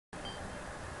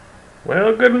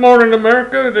Well, good morning,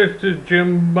 America. This is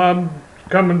Jim Bob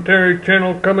Commentary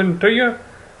Channel coming to you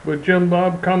with Jim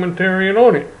Bob Commentary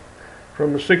on it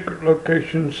from a secret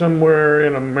location somewhere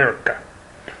in America.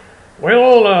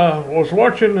 Well, I was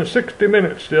watching the 60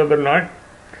 Minutes the other night,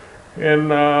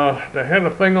 and they had a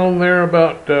thing on there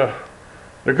about the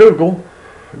Google.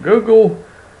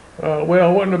 Well, it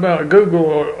wasn't about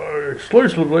Google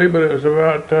exclusively, but it was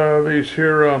about these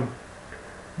here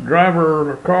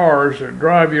driver cars that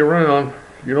drive you around.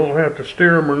 You don't have to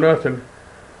steer them or nothing.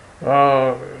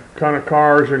 Kind of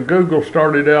cars. And Google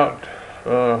started out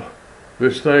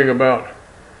this thing about,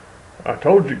 I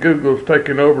told you Google's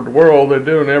taking over the world. They're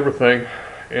doing everything.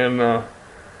 And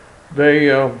they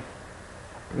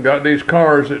got these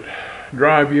cars that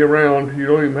drive you around. You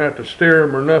don't even have to steer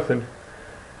them or nothing.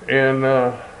 And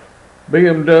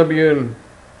BMW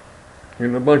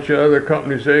and a bunch of other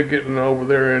companies, they're getting over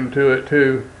there into it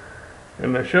too.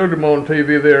 And they showed them on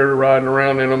TV there riding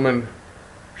around in them, and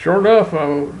sure enough,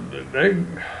 they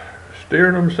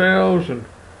steer themselves and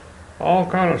all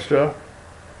kind of stuff.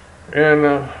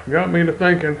 And got me to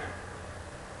thinking,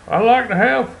 I'd like to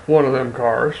have one of them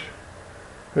cars.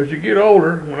 As you get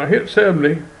older, when I hit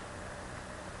 70,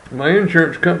 my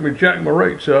insurance company jacked my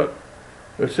rates up.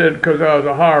 They said because I was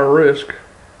a higher risk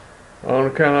on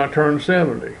account I turned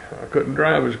 70. I couldn't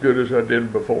drive as good as I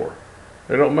did before.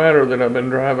 It don't matter that I've been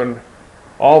driving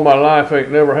all my life, ain't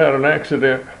never had an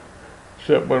accident,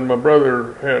 except when my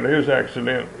brother had his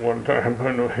accident one time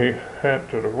when he went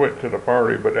to the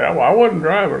party. But I wasn't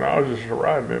driving, I was just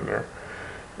riding in there.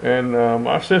 And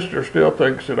my sister still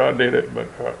thinks that I did it, but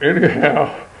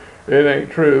anyhow, it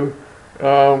ain't true.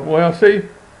 Well, see,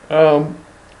 that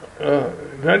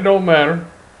don't matter.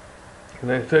 And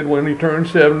they said when you turn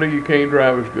 70, you can't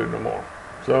drive as good no more.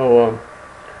 So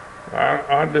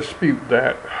I dispute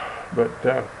that. But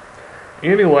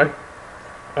anyway,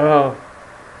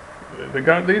 they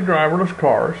got these driverless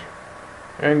cars,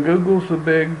 and Google's the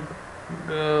big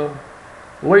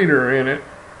leader in it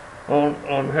on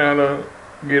how to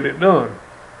get it done.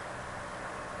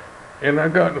 And I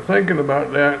got to thinking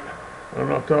about that,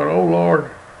 and I thought, oh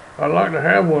Lord, I'd like to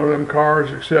have one of them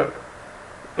cars, except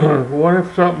what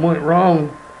if something went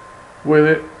wrong with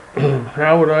it?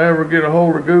 How would I ever get a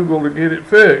hold of Google to get it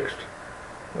fixed?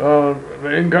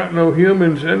 They ain't got no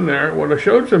humans in there. Well, they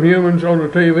showed some humans on the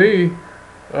TV,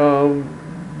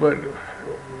 but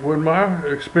with my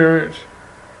experience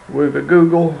with the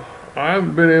Google, I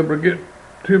haven't been able to get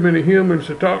too many humans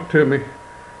to talk to me.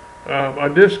 I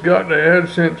just got the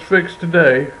AdSense fixed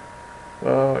today.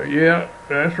 Yeah,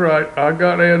 that's right. I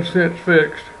got AdSense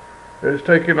fixed. It's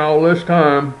taken all this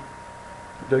time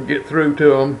to get through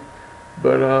to them,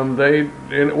 but and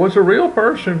it was a real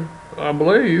person, I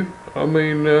believe. I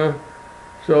mean,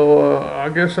 so I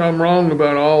guess I'm wrong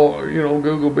about all,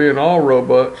 Google being all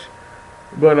robots.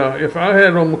 But if I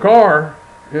had on the car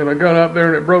and I got out there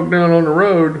and it broke down on the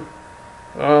road,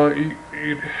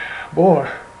 boy,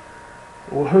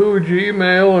 well, who would you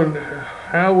email and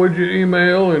how would you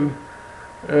email, and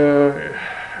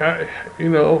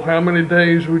how many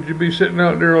days would you be sitting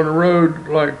out there on the road?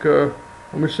 Like, let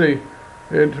me see,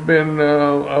 it's been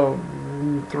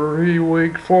 3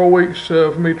 weeks, 4 weeks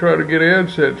for me to try to get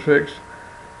AdSense fixed,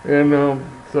 and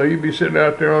so you'd be sitting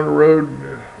out there on the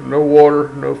road, no water,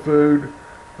 no food,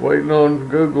 waiting on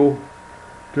Google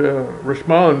to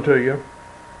respond to you.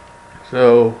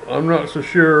 So I'm not so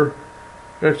sure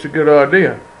that's a good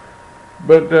idea,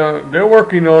 but they're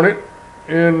working on it,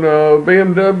 and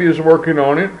BMW is working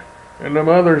on it, and them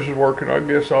others is working. I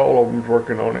guess all of them's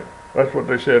working on it. That's what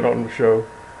they said on the show,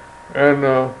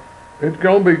 and it's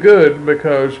gonna be good,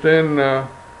 because then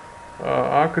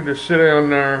I could just sit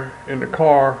down there in the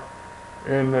car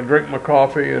and drink my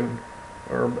coffee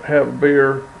or have a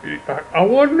beer. I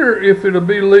wonder if it'll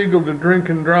be legal to drink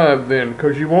and drive then,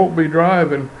 because you won't be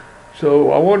driving.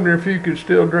 So I wonder if you could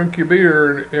still drink your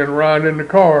beer and ride in the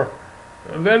car.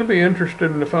 That'd be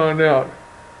interesting to find out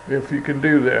if you can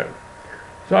do that.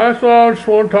 So I just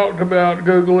want to talk about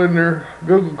Google and their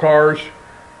Google cars.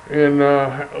 And,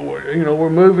 we're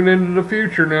moving into the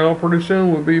future now. Pretty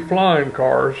soon we'll be flying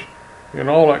cars and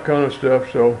all that kind of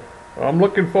stuff. So I'm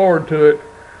looking forward to it.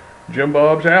 Jim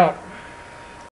Bob's out.